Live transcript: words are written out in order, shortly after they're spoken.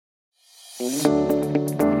Welcome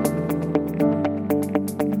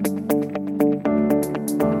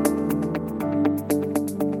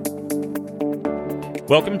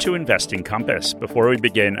to Investing Compass. Before we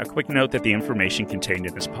begin, a quick note that the information contained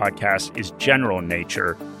in this podcast is general in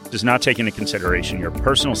nature, does not take into consideration your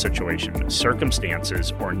personal situation,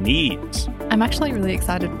 circumstances, or needs. I'm actually really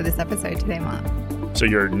excited for this episode today, Mark. So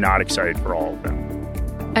you're not excited for all of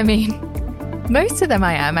them? I mean, most of them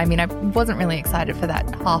I am. I wasn't really excited for that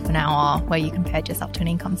half an hour where you compared yourself to an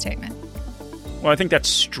income statement. Well, I think that's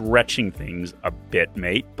stretching things a bit,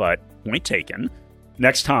 mate, but point taken.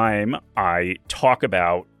 Next time I talk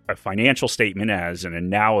about a financial statement as an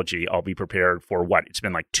analogy, I'll be prepared for what? It's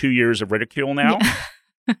been like 2 years of ridicule now?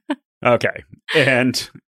 Yeah. Okay. And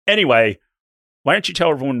anyway, why don't you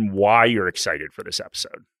tell everyone why you're excited for this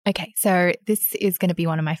episode? Okay, so this is going to be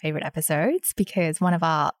one of my favorite episodes because one of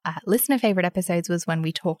our listener favorite episodes was when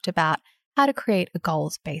we talked about how to create a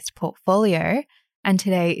goals-based portfolio. And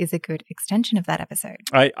today is a good extension of that episode.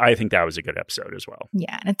 I think that was a good episode as well.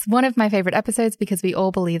 Yeah, and it's one of my favorite episodes because we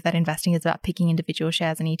all believe that investing is about picking individual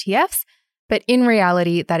shares and ETFs. But in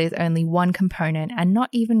reality, that is only one component and not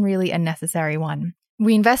even really a necessary one.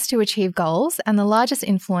 We invest to achieve goals, and the largest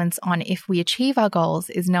influence on if we achieve our goals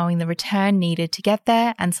is knowing the return needed to get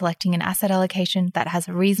there and selecting an asset allocation that has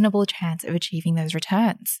a reasonable chance of achieving those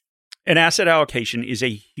returns. An asset allocation is a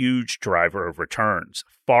huge driver of returns,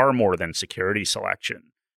 far more than security selection.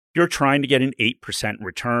 You're trying to get an 8%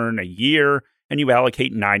 return a year, and you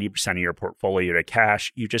allocate 90% of your portfolio to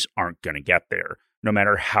cash, you just aren't going to get there, no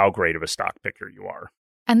matter how great of a stock picker you are.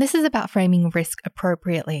 And this is about framing risk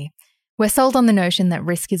appropriately. We're sold on the notion that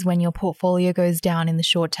risk is when your portfolio goes down in the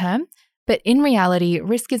short term, but in reality,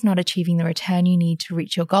 risk is not achieving the return you need to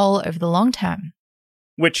reach your goal over the long term.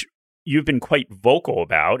 Which you've been quite vocal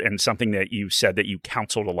about, and something that you said that you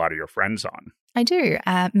counseled a lot of your friends on. I do.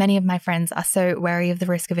 Many of my friends are so wary of the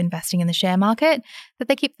risk of investing in the share market that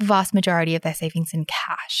they keep the vast majority of their savings in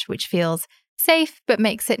cash, which feels safe but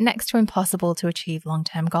makes it next to impossible to achieve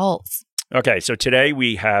long-term goals. Okay, so today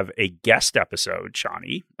we have a guest episode,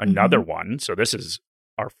 Shani, another one. So this is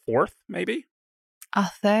our fourth, maybe? Our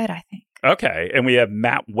third, I think. Okay, and we have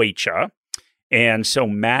Matt Wacha. And so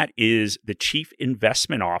Matt is the Chief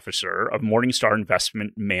Investment Officer of Morningstar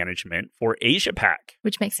Investment Management for Asia Pac.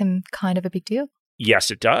 Which makes him kind of a big deal.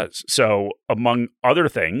 Yes, it does. So among other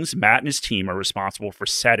things, Matt and his team are responsible for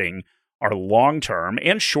setting our long-term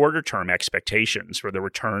and shorter-term expectations for the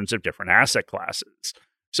returns of different asset classes.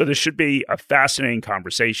 So this should be a fascinating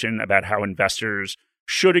conversation about how investors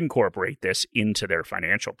should incorporate this into their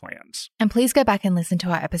financial plans. And please go back and listen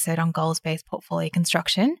to our episode on goals-based portfolio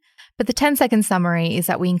construction. But the 10-second summary is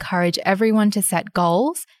that we encourage everyone to set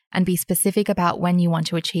goals and be specific about when you want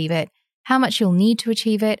to achieve it, how much you'll need to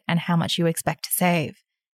achieve it, and how much you expect to save.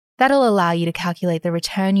 That'll allow you to calculate the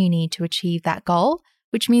return you need to achieve that goal,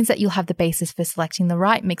 which means that you'll have the basis for selecting the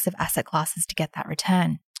right mix of asset classes to get that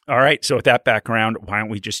return. All right, so with that background, why don't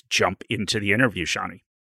we just jump into the interview, Shani?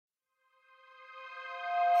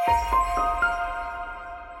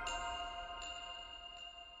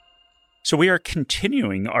 So we are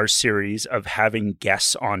continuing our series of having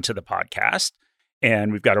guests onto the podcast,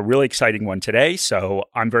 and we've got a really exciting one today. So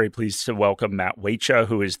I'm very pleased to welcome Matt Wacha,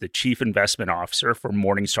 who is the Chief Investment Officer for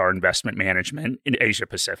Morningstar Investment Management in Asia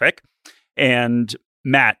Pacific. And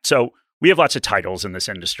Matt, so we have lots of titles in this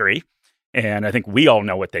industry, and I think we all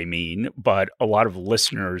know what they mean, but a lot of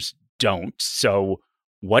listeners don't. So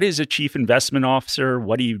what is a Chief Investment Officer?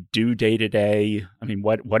 What do you do day to day? I mean,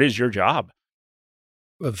 what is your job?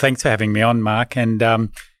 Well, thanks for having me on, Mark. And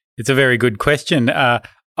it's a very good question.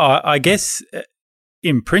 I guess,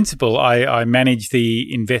 in principle, I manage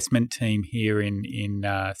the investment team here in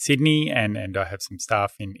Sydney, and I have some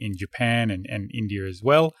staff in Japan and India as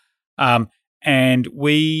well. And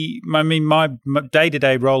my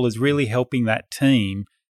day-to-day role is really helping that team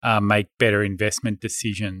make better investment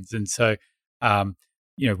decisions. And so,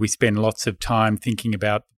 we spend lots of time thinking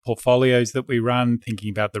about the portfolios that we run,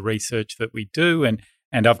 thinking about the research that we do, and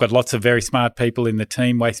I've got lots of very smart people in the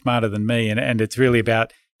team, way smarter than me, and it's really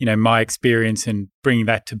about my experience and bringing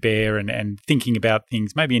that to bear and thinking about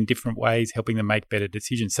things maybe in different ways, helping them make better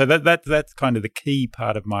decisions. So that's kind of the key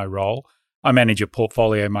part of my role. I manage a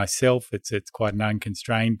portfolio myself. It's quite an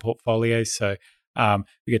unconstrained portfolio, so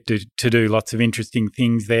we get to do lots of interesting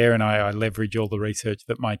things there, and I leverage all the research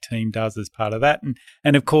that my team does as part of that,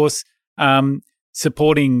 and of course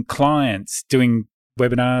supporting clients, doing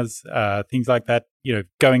webinars, things like that.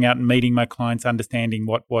 Going out and meeting my clients, understanding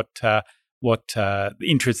what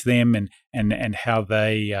interests them and how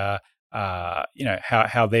they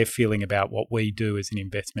how they're feeling about what we do as an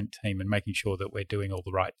investment team and making sure that we're doing all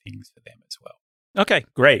the right things for them as well. Okay,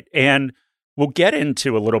 great. And we'll get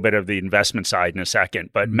into a little bit of the investment side in a second,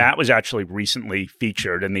 but Matt was actually recently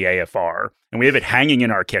featured in the AFR, and we have it hanging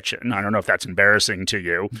in our kitchen. I don't know if that's embarrassing to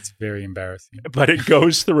you. It's very embarrassing. But it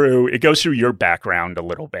goes through your background a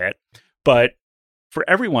little bit. But for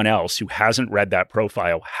everyone else who hasn't read that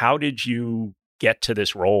profile, how did you get to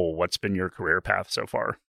this role? What's been your career path so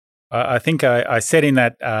far? I think I said in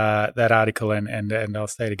that article, and I'll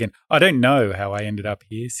say it again, I don't know how I ended up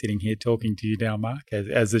here, sitting here talking to you now, Mark,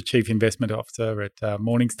 as the Chief Investment Officer at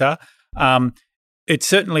Morningstar. It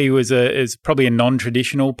certainly is probably a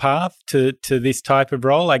non-traditional path to this type of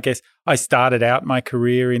role. I guess I started out my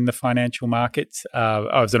career in the financial markets.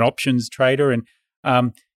 I was an options trader, and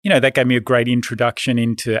that gave me a great introduction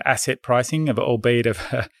into asset pricing, albeit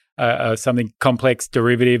of something complex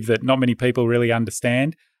derivative that not many people really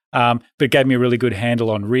understand. But it gave me a really good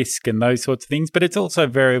handle on risk and those sorts of things. But it's also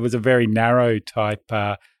it was a very narrow type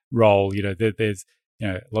role. There's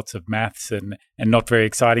lots of maths and not very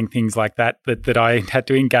exciting things like that I had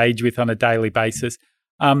to engage with on a daily basis.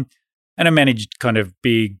 And I managed kind of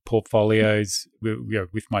big portfolios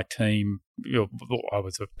with my team. I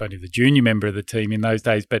was only the junior member of the team in those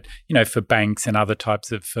days, but for banks and other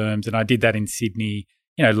types of firms. And I did that in Sydney,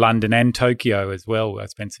 London and Tokyo as well. I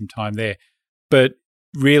spent some time there, but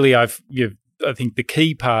really, I think the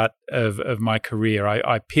key part of my career,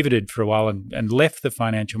 I pivoted for a while and left the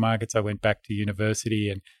financial markets. I went back to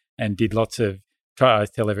university and did lots of, I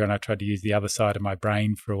tell everyone I tried to use the other side of my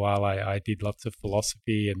brain for a while. I did lots of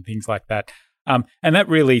philosophy and things like that. And that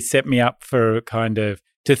really set me up for kind of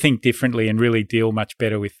to think differently and really deal much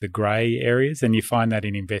better with the grey areas. And you find that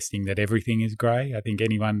in investing that everything is grey. I think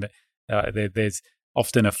anyone that there's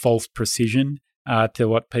often a false precision to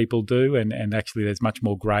what people do, and actually there's much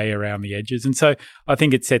more grey around the edges. And so I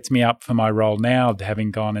think it sets me up for my role now,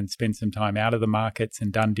 having gone and spent some time out of the markets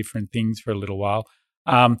and done different things for a little while.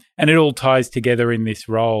 And it all ties together in this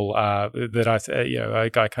role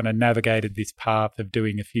that I kind of navigated this path of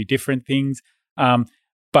doing a few different things.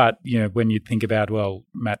 But, when you think about,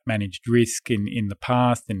 Matt managed risk in the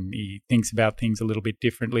past and he thinks about things a little bit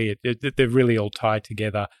differently, they're really all tied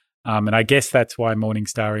together. And I guess that's why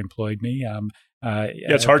Morningstar employed me.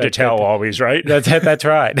 It's hard to tell always, right? That's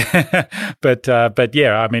right. But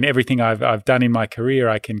yeah, I mean, everything I've done in my career,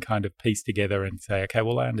 I can kind of piece together and say, okay,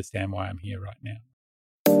 I understand why I'm here right now.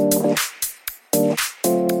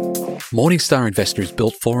 Morningstar Investor is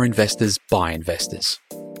built for investors by investors.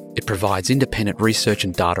 It provides independent research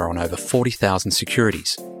and data on over 40,000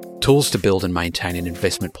 securities, tools to build and maintain an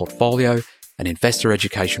investment portfolio, and investor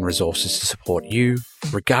education resources to support you,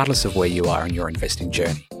 regardless of where you are in your investing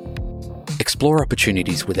journey. Explore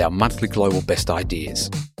opportunities with our monthly global best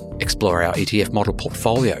ideas. Explore our ETF model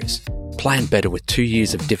portfolios. Plan better with 2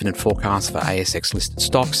 years of dividend forecasts for ASX-listed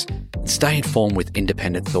stocks. And stay informed with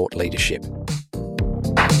independent thought leadership.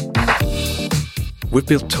 We've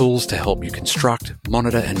built tools to help you construct,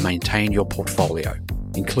 monitor and maintain your portfolio,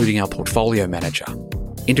 including our Portfolio Manager,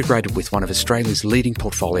 integrated with one of Australia's leading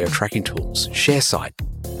portfolio tracking tools, ShareSite.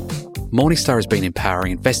 Morningstar has been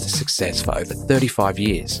empowering investor success for over 35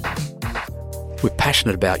 years. We're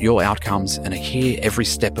passionate about your outcomes and are here every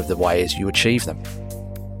step of the way as you achieve them.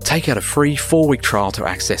 Take out a free 4-week trial to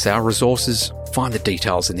access our resources. Find the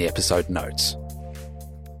details in the episode notes.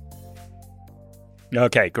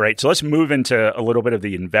 Okay, great. So let's move into a little bit of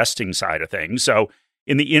the investing side of things. So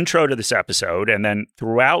in the intro to this episode, and then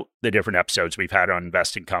throughout the different episodes we've had on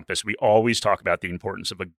Investing Compass, we always talk about the importance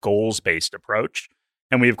of a goals-based approach.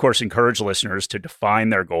 And we, of course, encourage listeners to define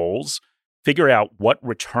their goals, figure out what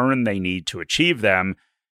return they need to achieve them,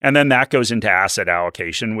 and then that goes into asset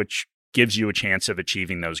allocation, which gives you a chance of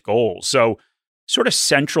achieving those goals. So sort of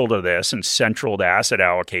central to this and central to asset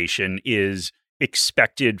allocation is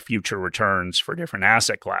expected future returns for different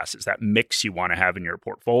asset classes, that mix you want to have in your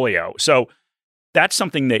portfolio. So that's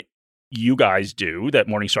something that you guys do, that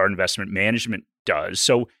Morningstar Investment Management does.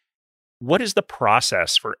 So what is the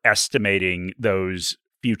process for estimating those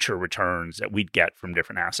future returns that we'd get from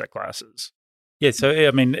different asset classes? Yeah, so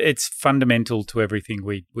I mean, it's fundamental to everything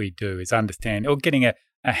we do is understand or getting a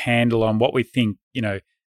handle on what we think,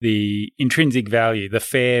 the intrinsic value, the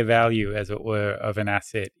fair value, as it were, of an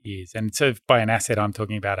asset is. And so by an asset, I'm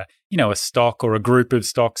talking about a stock or a group of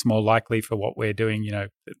stocks, more likely for what we're doing,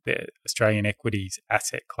 the Australian equities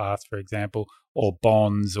asset class, for example, or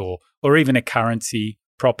bonds or even a currency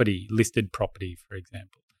property, listed property, for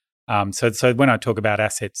example. So when I talk about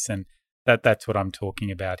assets, and that's what I'm talking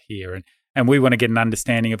about here. And we want to get an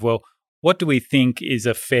understanding of, what do we think is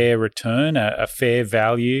a fair return, a fair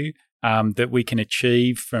value that we can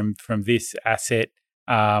achieve from this asset,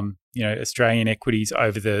 Australian equities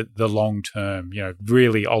over the long term,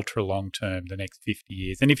 really ultra long term, the next 50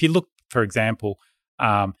 years. And if you look, for example,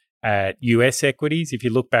 at US equities, if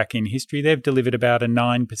you look back in history, they've delivered about a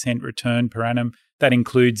 9% return per annum. That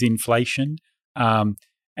includes inflation. So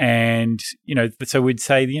we'd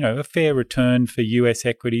say, a fair return for US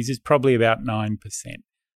equities is probably about 9%.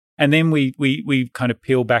 And then we kind of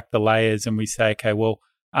peel back the layers and we say, okay, well,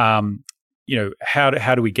 how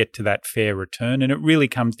do we get to that fair return? And it really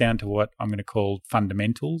comes down to what I'm going to call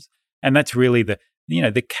fundamentals. And that's really the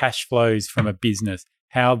cash flows from a business,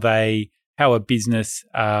 how a business,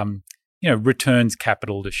 returns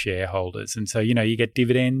capital to shareholders. And so, you get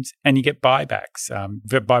dividends and you get buybacks.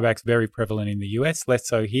 Buybacks very prevalent in the US, less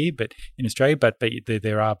so here, but in Australia. But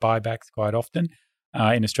there are buybacks quite often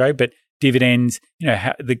in Australia. But dividends,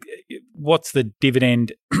 what's the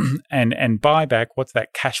dividend and buyback? What's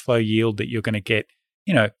that cash flow yield that you're going to get,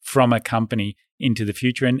 from a company into the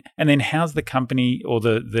future? And then how's the company or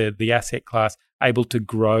the asset class able to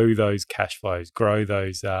grow those cash flows, grow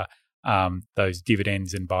those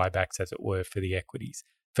dividends and buybacks, as it were, for the equities,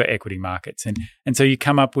 for equity markets. And so you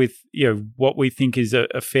come up with, what we think is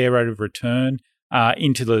a fair rate of return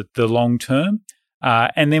into the long term.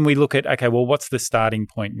 And then we look at, okay, well, what's the starting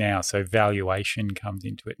point now? So valuation comes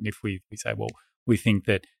into it. And if we say, well, we think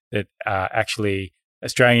that actually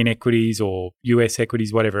Australian equities or US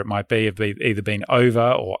equities, whatever it might be, have either been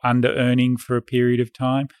over or under earning for a period of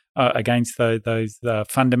time against those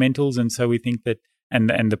fundamentals. And so we think that,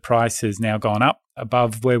 and the price has now gone up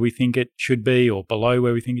above where we think it should be or below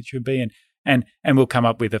where we think it should be. And we'll come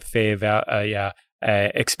up with a fair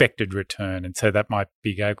expected return. And so that might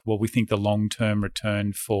be, well, we think the long-term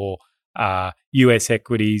return for US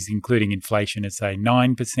equities, including inflation, is, say,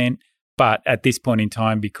 9%. But at this point in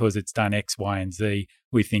time, because it's done X, Y, and Z,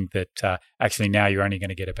 we think that actually now you're only going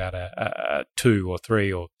to get about a 2 or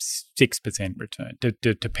 3 or 6% return,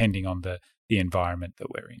 depending on the environment that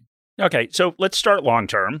we're in. Okay, so let's start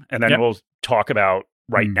long-term, and then we'll talk about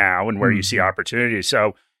right now and where you see opportunities.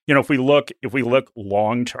 So, if we look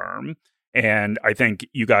long-term, and I think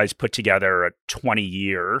you guys put together a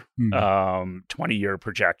 20-year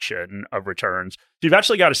projection of returns. So you've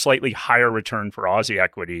actually got a slightly higher return for Aussie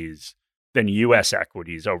equities than US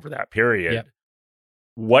equities over that period. Yep.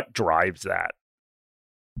 What drives that?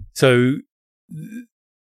 So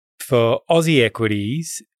for Aussie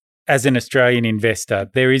equities, as an Australian investor,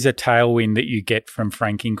 there is a tailwind that you get from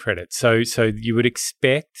franking credits. So you would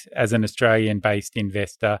expect, as an Australian-based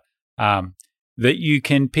investor, that you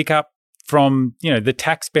can pick up from the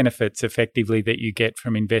tax benefits effectively that you get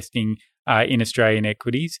from investing in Australian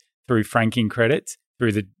equities through franking credits,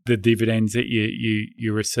 through the dividends that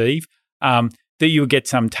you receive, that you will get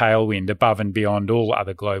some tailwind above and beyond all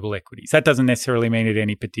other global equities. That doesn't necessarily mean at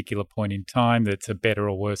any particular point in time that's a better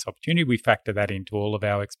or worse opportunity. We factor that into all of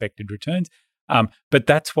our expected returns. But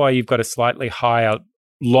that's why you've got a slightly higher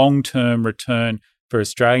long-term return for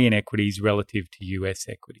Australian equities relative to US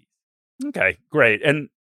equities. Okay, great. And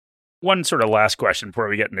one sort of last question before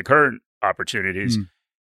we get into current opportunities.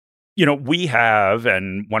 We have,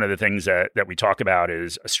 and one of the things that we talk about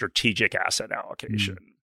is a strategic asset allocation.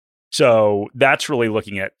 So that's really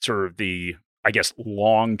looking at sort of the, I guess,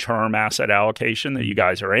 long-term asset allocation that you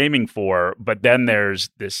guys are aiming for. But then there's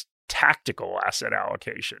this tactical asset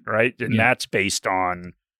allocation, right? And that's based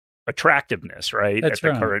on attractiveness, right? That's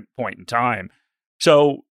at the current point in time.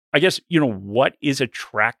 So I guess, what is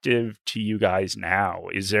attractive to you guys now?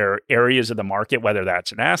 Is there areas of the market, whether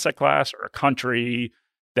that's an asset class or a country,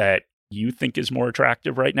 that you think is more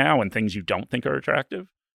attractive right now and things you don't think are attractive?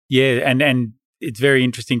 Yeah, and it's very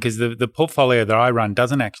interesting because the portfolio that I run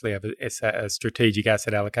doesn't actually have a strategic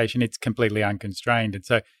asset allocation. It's completely unconstrained. And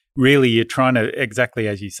so really you're trying to, exactly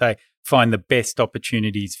as you say, find the best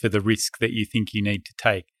opportunities for the risk that you think you need to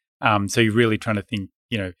take. So you're really trying to think,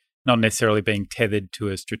 not necessarily being tethered to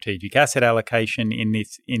a strategic asset allocation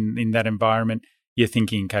in that environment. You're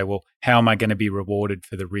thinking, okay, well, how am I going to be rewarded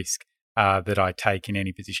for the risk that I take in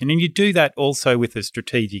any position? And you do that also with a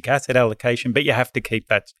strategic asset allocation, but you have to keep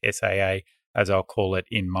that SAA, as I'll call it,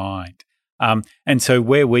 in mind. And so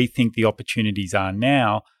where we think the opportunities are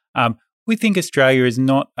now, we think Australia is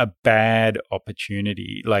not a bad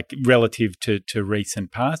opportunity, like relative to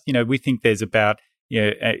recent past. We think there's about,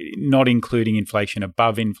 not including inflation,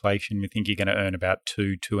 above inflation, we think you're going to earn about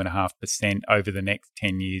 2.5% over the next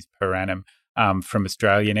 10 years per annum from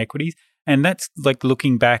Australian equities. And that's like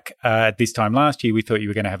looking back at this time last year, we thought you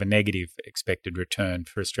were going to have a negative expected return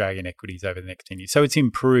for Australian equities over the next 10 years. So it's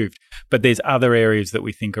improved, but there's other areas that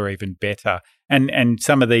we think are even better. And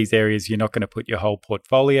some of these areas you're not going to put your whole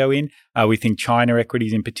portfolio in. We think China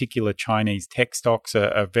equities, in particular Chinese tech stocks,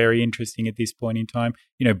 are very interesting at this point in time.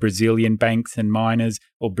 Brazilian banks and miners,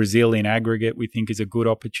 or Brazil in aggregate, we think is a good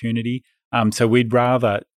opportunity. So we'd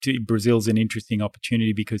rather, Brazil's an interesting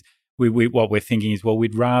opportunity because what we're thinking is,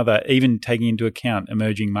 we'd rather, even taking into account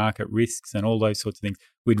emerging market risks and all those sorts of things,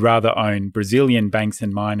 we'd rather own Brazilian banks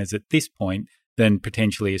and miners at this point than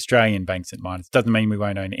potentially Australian banks and miners. Doesn't mean we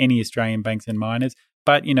won't own any Australian banks and miners,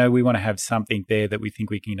 but we want to have something there that we think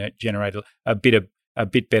we can generate a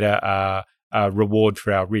bit better reward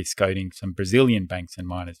for our risk, owning some Brazilian banks and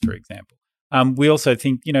miners, for example. We also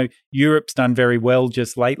think Europe's done very well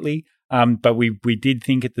just lately. But we did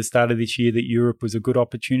think at the start of this year that Europe was a good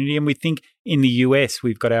opportunity. And we think in the US,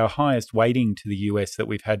 we've got our highest weighting to the US that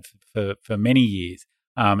we've had for many years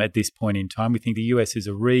at this point in time. We think the US is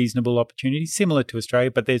a reasonable opportunity, similar to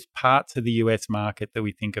Australia, but there's parts of the US market that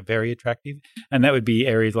we think are very attractive. And that would be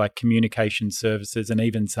areas like communication services and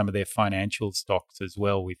even some of their financial stocks as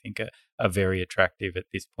well, we think are very attractive at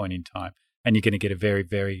this point in time. And you're going to get a very,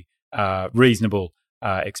 very reasonable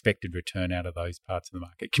expected return out of those parts of the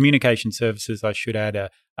market. Communication services, I should add,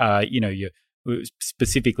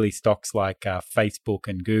 specifically stocks like Facebook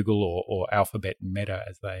and Google or Alphabet and Meta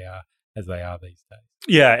as they are these days.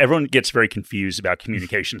 Yeah, everyone gets very confused about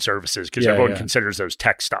communication services because everyone considers those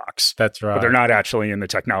tech stocks. That's right. But they're not actually in the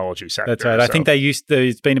technology sector. That's right. So. I think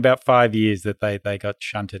it's been about 5 years that they got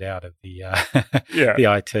shunted out of the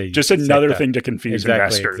the IT. Just another thing to confuse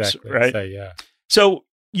investors, exactly. Right? So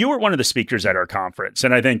you were one of the speakers at our conference,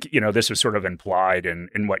 and I think, this was sort of implied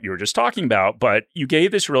in what you were just talking about, but you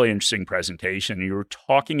gave this really interesting presentation. You were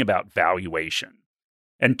talking about valuation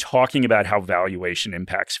and talking about how valuation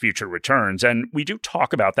impacts future returns. And we do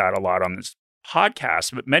talk about that a lot on this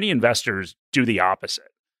podcast, but many investors do the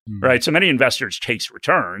opposite, right? So many investors chase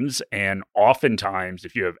returns, and oftentimes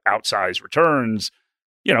if you have outsized returns,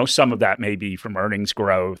 some of that may be from earnings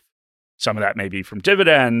growth, some of that may be from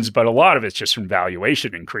dividends, but a lot of it's just from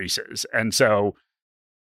valuation increases. And so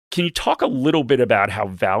can you talk a little bit about how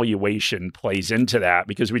valuation plays into that?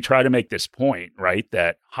 Because we try to make this point, right,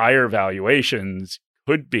 that higher valuations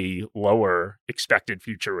could be lower expected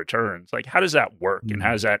future returns. Like, how does that work and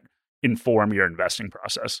how does that inform your investing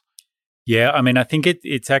process? Yeah, I mean, I think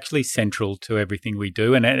it's actually central to everything we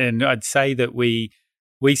do. And I'd say that we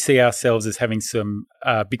see ourselves as having some,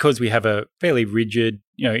 because we have a fairly rigid,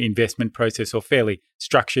 investment process or fairly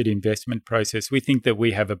structured investment process, we think that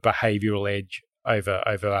we have a behavioral edge over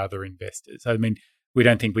other investors. I mean, we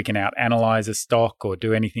don't think we can out-analyze a stock or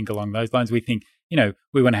do anything along those lines. We think,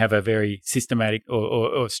 we want to have a very systematic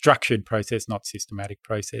or structured process, not systematic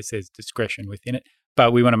process. There's discretion within it,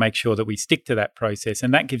 but we want to make sure that we stick to that process,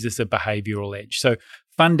 and that gives us a behavioral edge. So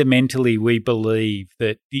fundamentally, we believe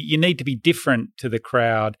that you need to be different to the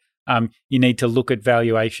crowd. You need to look at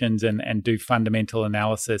valuations and do fundamental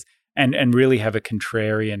analysis and really have a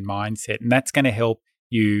contrarian mindset. And that's going to help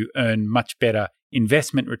you earn much better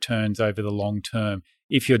investment returns over the long term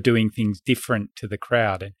if you're doing things different to the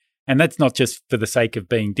crowd. And that's not just for the sake of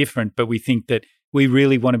being different, but we think that we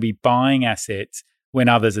really want to be buying assets when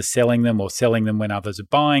others are selling them or selling them when others are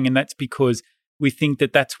buying. And that's because we think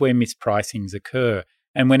that that's where mispricings occur.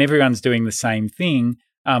 And when everyone's doing the same thing,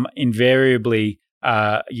 invariably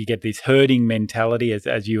you get this herding mentality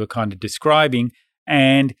as you were kind of describing.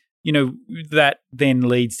 And, that then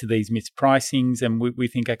leads to these mispricings. And we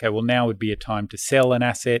think, okay, well, now would be a time to sell an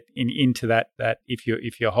asset into that if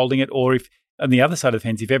you're holding it, or if on the other side of the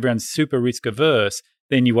fence, if everyone's super risk averse,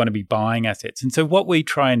 then you want to be buying assets. And so what we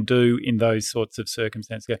try and do in those sorts of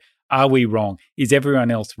circumstances, are we wrong? Is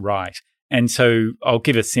everyone else right? And so I'll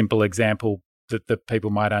give a simple example that the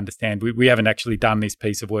people might understand. We haven't actually done this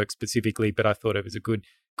piece of work specifically, but I thought it was a good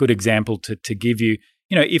example to give you.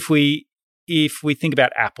 If we think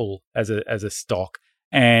about Apple as a stock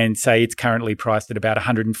and say it's currently priced at about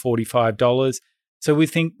 $145, so we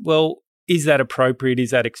think, well, is that appropriate?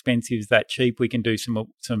 Is that expensive? Is that cheap? We can do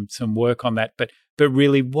some work on that. But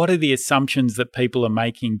really, what are the assumptions that people are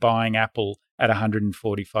making buying Apple at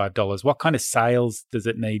 $145? What kind of sales does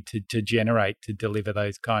it need to generate to deliver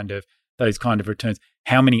those kind of returns?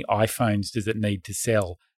 How many iPhones does it need to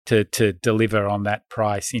sell to deliver on that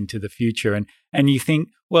price into the future? And you think,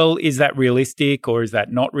 well, is that realistic or is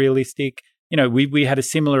that not realistic? We had a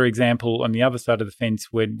similar example on the other side of the fence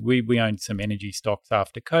when we owned some energy stocks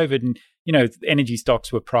after COVID, and energy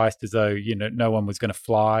stocks were priced as though no one was going to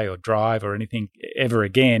fly or drive or anything ever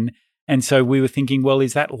again. And so we were thinking, well,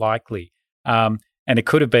 is that likely? And it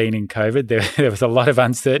could have been in COVID. There was a lot of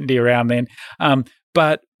uncertainty around then.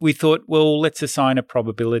 But we thought, well, let's assign a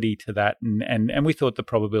probability to that. And we thought the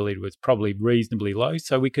probability was probably reasonably low,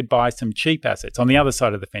 so we could buy some cheap assets on the other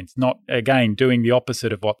side of the fence, not, again, doing the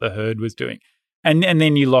opposite of what the herd was doing. And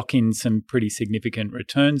then you lock in some pretty significant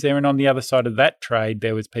returns there. And on the other side of that trade,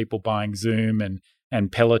 there was people buying Zoom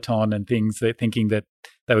and Peloton and things, that thinking that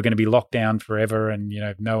they were going to be locked down forever and,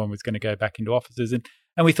 no one was going to go back into offices.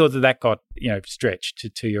 And we thought that got, stretched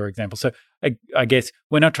to your example. So I guess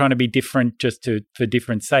we're not trying to be different just for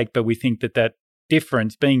different sake, but we think that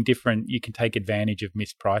difference, being different, you can take advantage of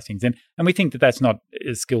mispricings. And we think that that's not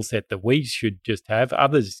a skill set that we should just have.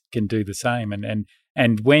 Others can do the same.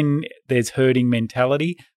 And when there's herding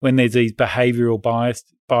mentality, when there's these behavioural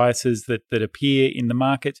biases that appear in the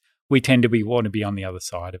markets, we tend to want to be on the other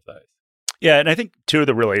side of those. Yeah, and I think two of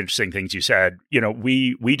the really interesting things you said,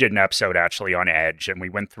 we did an episode actually on edge, and we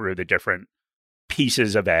went through the different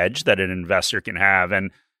pieces of edge that an investor can have.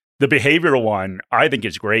 And the behavioral one, I think,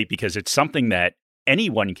 is great because it's something that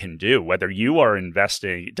anyone can do, whether you are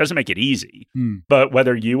investing. It doesn't make it easy, but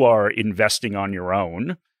whether you are investing on your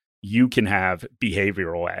own, you can have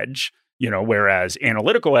behavioral edge, whereas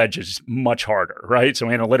analytical edge is much harder, right? So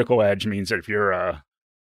analytical edge means that if you're a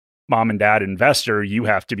mom and dad investor, you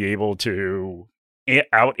have to be able to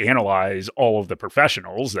out-analyze all of the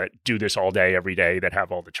professionals that do this all day, every day, that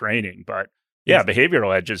have all the training. But yeah,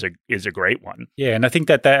 behavioral edge is a great one. Yeah, and I think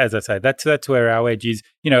that as I say, that's where our edge is.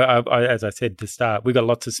 As I said to start, we've got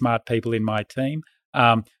lots of smart people in my team.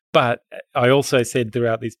 But I also said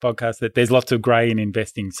throughout this podcast that there's lots of grey in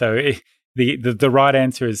investing. So the right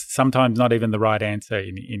answer is sometimes not even the right answer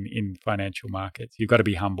in financial markets. You've got to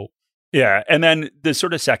be humble. Yeah. And then the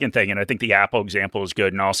sort of second thing, and I think the Apple example is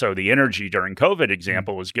good, and also the energy during COVID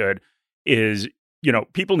example is good, is,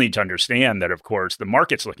 people need to understand that, of course, the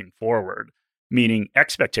market's looking forward, meaning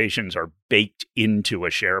expectations are baked into a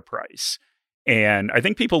share price. And I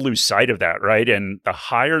think people lose sight of that, right? And the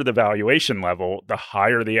higher the valuation level, the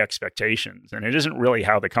higher the expectations. And it isn't really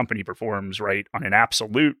how the company performs, right, on an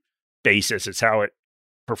absolute basis. It's how it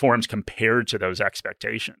performs compared to those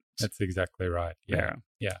expectations. That's exactly right. Yeah.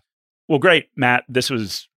 Well, great, Matt. This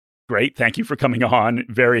was great. Thank you for coming on.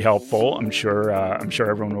 Very helpful. I'm sure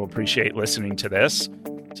everyone will appreciate listening to this.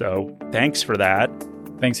 So thanks for that.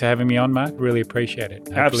 Thanks for having me on, Mark. Really appreciate it.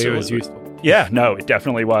 Hopefully Absolutely. It was useful. Yeah, no, it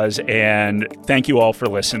definitely was. And thank you all for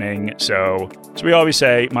listening. So we always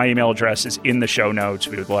say my email address is in the show notes.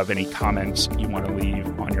 We would love any comments you want to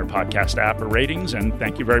leave on your podcast app or ratings. And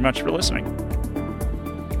thank you very much for listening.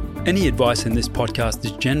 Any advice in this podcast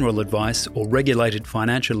is general advice or regulated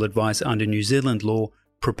financial advice under New Zealand law,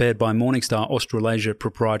 prepared by Morningstar Australasia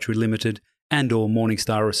Proprietary Limited and or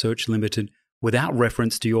Morningstar Research Limited, without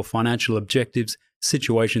reference to your financial objectives,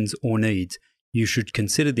 situations or needs. You should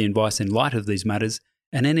consider the advice in light of these matters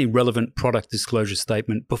and any relevant product disclosure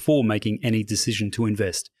statement before making any decision to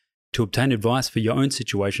invest. To obtain advice for your own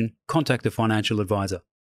situation, contact a financial advisor.